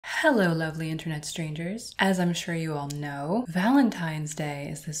Hello, lovely internet strangers. As I'm sure you all know, Valentine's Day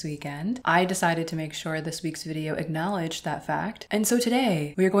is this weekend. I decided to make sure this week's video acknowledged that fact. And so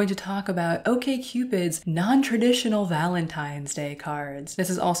today, we are going to talk about OkCupid's non-traditional Valentine's Day cards. This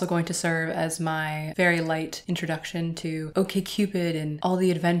is also going to serve as my very light introduction to OkCupid and all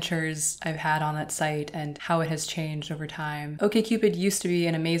the adventures I've had on that site and how it has changed over time. OkCupid used to be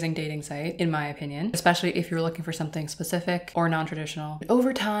an amazing dating site, in my opinion, especially if you're looking for something specific or non-traditional.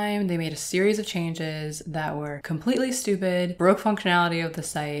 Over time, they made a series of changes that were completely stupid, broke functionality of the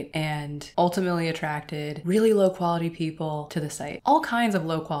site, and ultimately attracted really low quality people to the site. All kinds of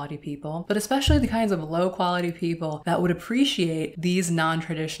low quality people, but especially the kinds of low quality people that would appreciate these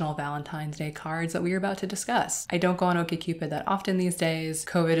non-traditional Valentine's Day cards that we are about to discuss. I don't go on OkCupid that often these days.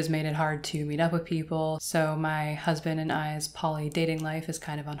 COVID has made it hard to meet up with people, so my husband and I's poly dating life is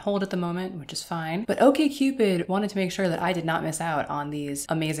kind of on hold at the moment, which is fine. But OkCupid wanted to make sure that I did not miss out on these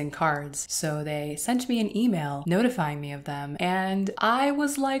amazing cards, so they sent me an email notifying me of them, and I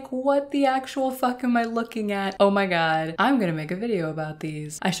was like, what the actual fuck am I looking at? Oh my god, I'm gonna make a video about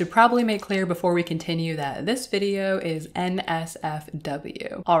these. I should probably make clear before we continue that this video is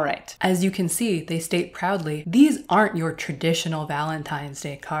NSFW. Alright, as you can see, they state proudly, these aren't your traditional Valentine's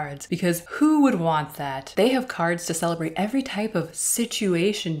Day cards, because who would want that? They have cards to celebrate every type of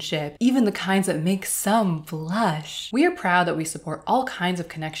situationship, even the kinds that make some blush. We are proud that we support all kinds of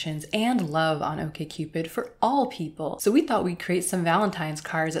connections and love on OkCupid for all people. So we thought we'd create some Valentine's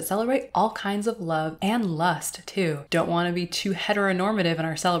cards that celebrate all kinds of love and lust too. Don't want to be too heteronormative in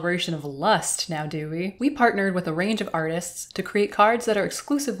our celebration of lust now, do we? We partnered with a range of artists to create cards that are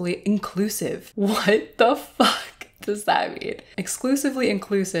exclusively inclusive. What the fuck does that mean? Exclusively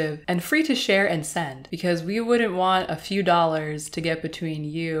inclusive and free to share and send, because we wouldn't want a few dollars to get between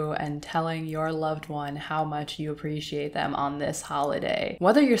you and telling your loved one how much you appreciate them on this holiday.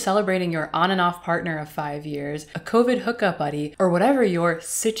 Whether you're celebrating your on and off partner of 5 years, a COVID hookup buddy, or whatever your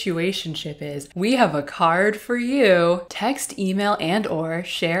situationship is, we have a card for you. Text, email, and or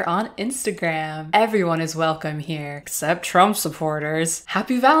share on Instagram. Everyone is welcome here, except Trump supporters.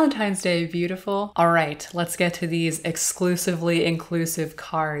 Happy Valentine's Day, beautiful. All right, let's get to these exclusively inclusive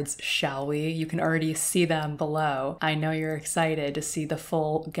cards, shall we? You can already see them below. I know you're excited to see the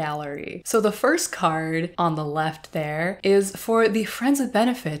full gallery. So the first card on the left there is for the Friends with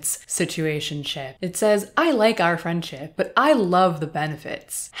Benefits situationship. It says, I like our friendship, but I love the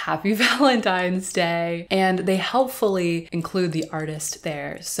benefits. Happy Valentine's Day. And they helpfully include the artist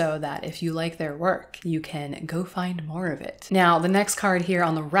there so that if you like their work, you can go find more of it. Now, the next card here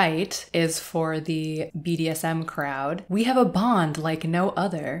on the right is for the BDSM crowd. We have a bond like no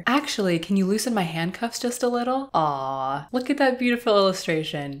other. Actually, can you loosen my handcuffs just a little? Aww, look at that beautiful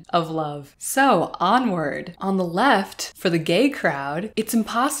illustration of love. So onward. On the left, for the gay crowd, it's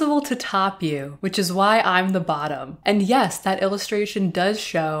impossible to top you, which is why I'm the bottom. And yes, that illustration does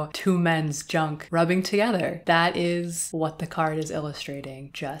show two men's junk rubbing together. That is what the card is illustrating,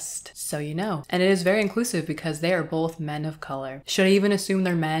 just so you know. And it is very inclusive because they are both men of color. Should I even assume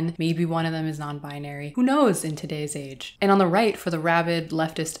they're men? Maybe one of them is non-binary. Who knows in today's age? And on the right, for the rabid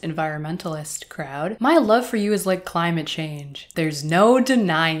leftist environmentalist crowd, my love for you is like climate change. There's no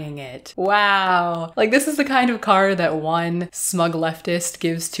denying it. Wow. Like, this is the kind of card that one smug leftist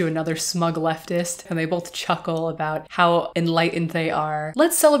gives to another smug leftist, and they both chuckle about how enlightened they are.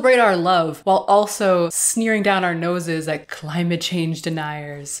 Let's celebrate our love while also sneering down our noses at climate change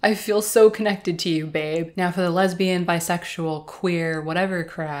deniers. I feel so connected to you, babe. Now for the lesbian, bisexual, queer, whatever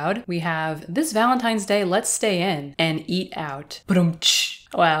crowd, we have this Valentine's Day, let's stay in and eat out. Ba-dum-tsh.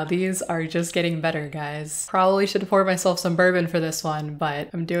 Wow, these are just getting better, guys. Probably should have poured myself some bourbon for this one, but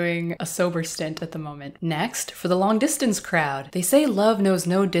I'm doing a sober stint at the moment. Next, for the long distance crowd. They say love knows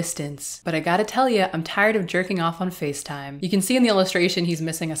no distance, but I gotta tell you, I'm tired of jerking off on FaceTime. You can see in the illustration he's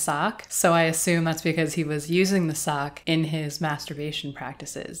missing a sock, so I assume that's because he was using the sock in his masturbation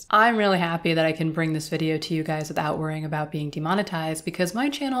practices. I'm really happy that I can bring this video to you guys without worrying about being demonetized, because my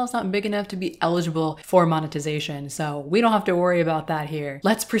channel is not big enough to be eligible for monetization, so we don't have to worry about that here.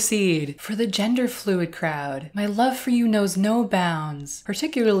 Let's proceed. For the gender fluid crowd, my love for you knows no bounds,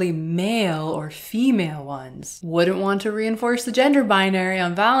 particularly male or female ones. Wouldn't want to reinforce the gender binary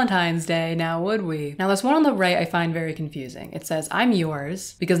on Valentine's Day, now would we? Now this one on the right I find very confusing. It says, I'm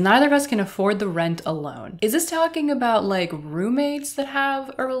yours, because neither of us can afford the rent alone. Is this talking about like roommates that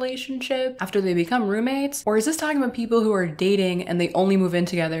have a relationship after they become roommates? Or is this talking about people who are dating and they only move in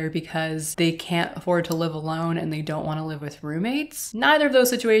together because they can't afford to live alone and they don't want to live with roommates? Neither of those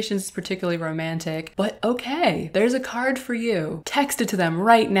situations is particularly romantic, but okay, there's a card for you. Text it to them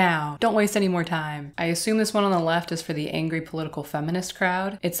right now. Don't waste any more time. I assume this one on the left is for the angry political feminist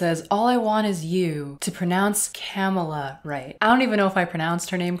crowd. It says, all I want is you to pronounce Kamala right. I don't even know if I pronounced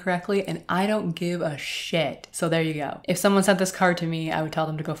her name correctly, and I don't give a shit. So there you go. If someone sent this card to me, I would tell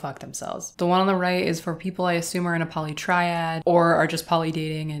them to go fuck themselves. The one on the right is for people I assume are in a poly triad or are just poly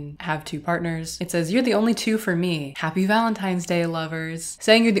dating and have 2 partners. It says, you're the only 2 for me. Happy Valentine's Day, lovers.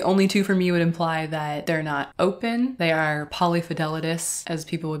 Saying you're the only 2 for me would imply that they're not open. They are polyfidelitous, as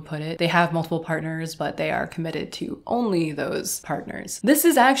people would put it. They have multiple partners, but they are committed to only those partners. This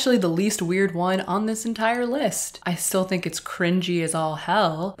is actually the least weird one on this entire list. I still think it's cringy as all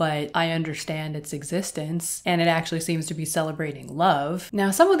hell, but I understand its existence, and it actually seems to be celebrating love.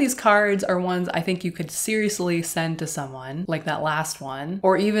 Now, some of these cards are ones I think you could seriously send to someone, like that last one,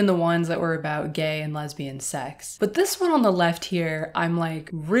 or even the ones that were about gay and lesbian sex. But this one on the left here, I'm like,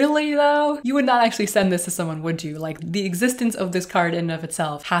 really though? You would not actually send this to someone, would you? Like, the existence of this card in and of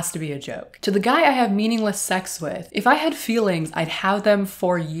itself has to be a joke. To the guy I have meaningless sex with, if I had feelings, I'd have them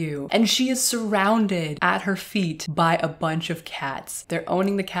for you. And she is surrounded at her feet by a bunch of cats. They're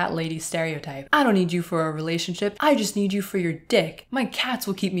owning the cat lady stereotype. I don't need you for a relationship. I just need you for your dick. My cats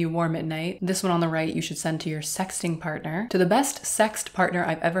will keep me warm at night. This one on the right you should send to your sexting partner. To the best sexed partner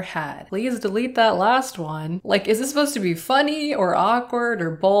I've ever had. Please delete that last one. Like, is this supposed to be funny or awkward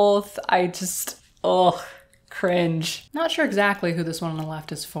or both? I just, ugh. Cringe. Not sure exactly who this one on the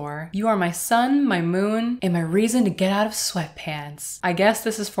left is for. You are my sun, my moon, and my reason to get out of sweatpants. I guess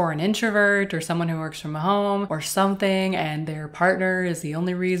this is for an introvert or someone who works from home or something, and their partner is the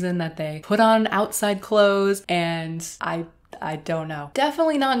only reason that they put on outside clothes, and I don't know.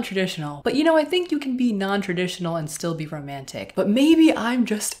 Definitely non-traditional. But you know, I think you can be non-traditional and still be romantic. But maybe I'm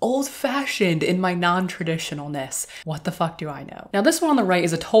just old-fashioned in my non-traditionalness. What the fuck do I know? Now this one on the right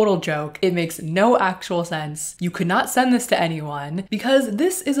is a total joke. It makes no actual sense. You could not send this to anyone because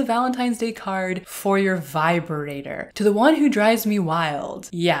this is a Valentine's Day card for your vibrator. To the one who drives me wild.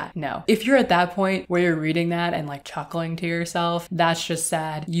 Yeah, no. If you're at that point where you're reading that and like chuckling to yourself, that's just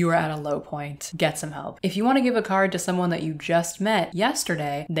sad. You are at a low point. Get some help. If you want to give a card to someone that you just met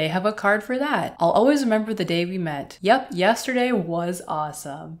yesterday, they have a card for that. I'll always remember the day we met. Yep, yesterday was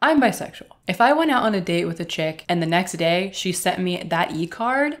awesome. I'm bisexual. If I went out on a date with a chick and the next day she sent me that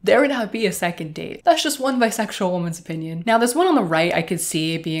e-card, there would not be a second date. That's just one bisexual woman's opinion. Now this one on the right I could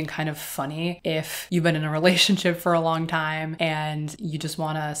see being kind of funny if you've been in a relationship for a long time and you just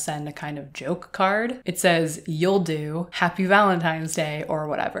want to send a kind of joke card. It says, you'll do, happy Valentine's Day, or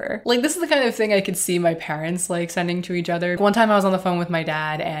whatever. Like, this is the kind of thing I could see my parents like sending to each other. One time I was on the phone with my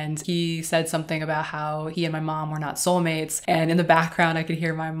dad and he said something about how he and my mom were not soulmates, and in the background I could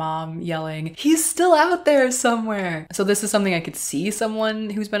hear my mom yelling, he's still out there somewhere. So this is something I could see someone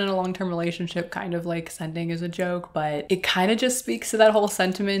who's been in a long-term relationship kind of like sending as a joke, but it kind of just speaks to that whole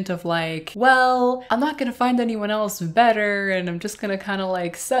sentiment of like, well, I'm not gonna find anyone else better and I'm just gonna kind of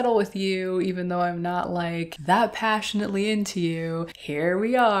like settle with you even though I'm not like that passionately into you. Here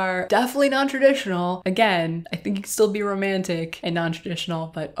we are. Definitely non-traditional. Again, I think you can still be romantic and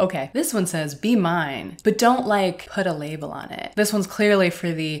non-traditional, but okay. This one says, be mine, but don't like put a label on it. This one's clearly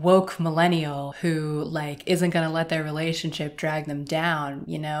for the woke millennial who like isn't gonna let their relationship drag them down,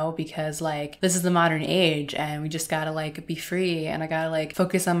 you know, because like this is the modern age and we just gotta like be free and I gotta like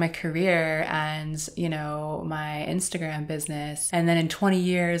focus on my career and, you know, my Instagram business. And then in 20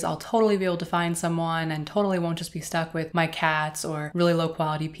 years, I'll totally be able to find someone and totally won't just be stuck with my cats or really low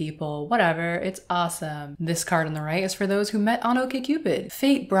quality people, whatever. It's awesome. This card on the right is for those who met on OkCupid.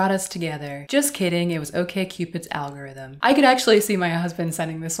 Fate brought us together. Just kidding. It was OkCupid's algorithm. I could actually see my husband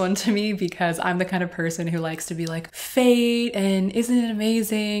sending this one to me because I'm the kind of person who likes to be like, fate, and isn't it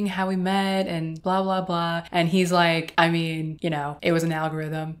amazing how we met and blah, blah, blah. And he's like, I mean, you know, it was an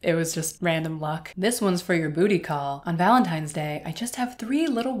algorithm. It was just random luck. This one's for your booty call. On Valentine's Day, I just have 3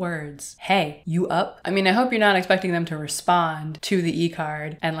 little words. Hey, you up? I mean, I hope you're not expecting them to respond to the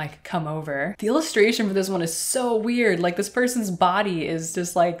e-card and like come over. The illustration for this one is so weird. Like this person's body is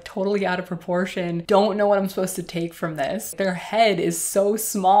just like totally out of proportion. Don't know what I'm supposed to take from this. Their head is so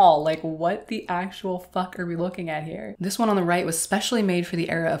small. Like what the actual fuck are we looking at here? This one on the right was specially made for the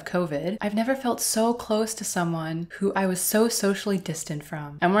era of COVID. I've never felt so close to someone who I was so socially distant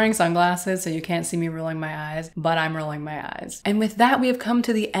from. I'm wearing sunglasses so you can't see me rolling my eyes, but I'm rolling my eyes. And with that, we have come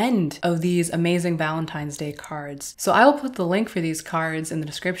to the end of these amazing Valentine's Day cards. So I will put the link for these cards in the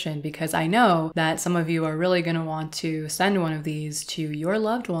description because I know that some of you are really going to want to send one of these to your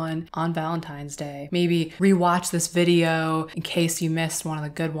loved one on Valentine's Day. Maybe rewatch this video in case you missed one of the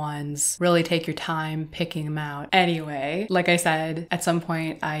good ones ones. Really take your time picking them out. Anyway, like I said, at some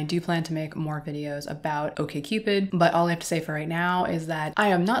point I do plan to make more videos about OkCupid, but all I have to say for right now is that I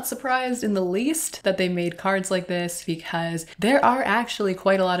am not surprised in the least that they made cards like this, because there are actually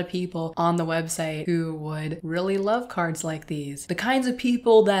quite a lot of people on the website who would really love cards like these. The kinds of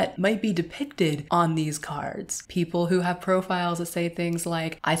people that might be depicted on these cards. People who have profiles that say things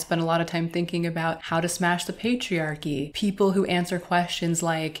like, I spent a lot of time thinking about how to smash the patriarchy. People who answer questions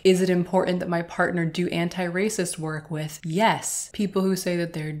like, is it important that my partner do anti-racist work with? Yes. People who say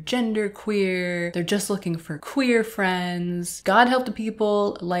that they're gender queer, they're just looking for queer friends. God help the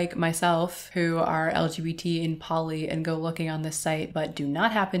people like myself who are LGBT and poly and go looking on this site but do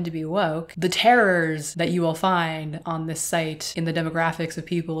not happen to be woke. The terrors that you will find on this site in the demographics of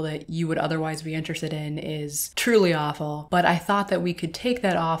people that you would otherwise be interested in is truly awful. But I thought that we could take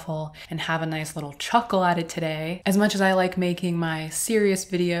that awful and have a nice little chuckle at it today. As much as I like making my serious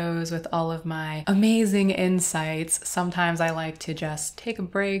videos with all of my amazing insights, sometimes I like to just take a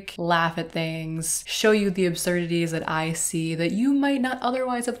break, laugh at things, show you the absurdities that I see that you might not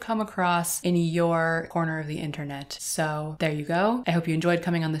otherwise have come across in your corner of the internet. So there you go. I hope you enjoyed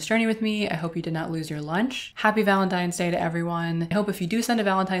coming on this journey with me. I hope you did not lose your lunch. Happy Valentine's Day to everyone. I hope if you do send a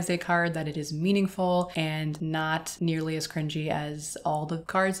Valentine's Day card that it is meaningful and not nearly as cringy as all the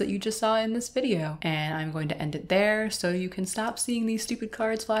cards that you just saw in this video. And I'm going to end it there so you can stop seeing these stupid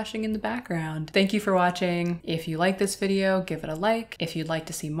cards flashing in the background. Thank you for watching. If you like this video, give it a like. If you'd like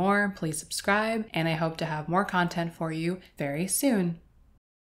to see more, please subscribe, and I hope to have more content for you very soon.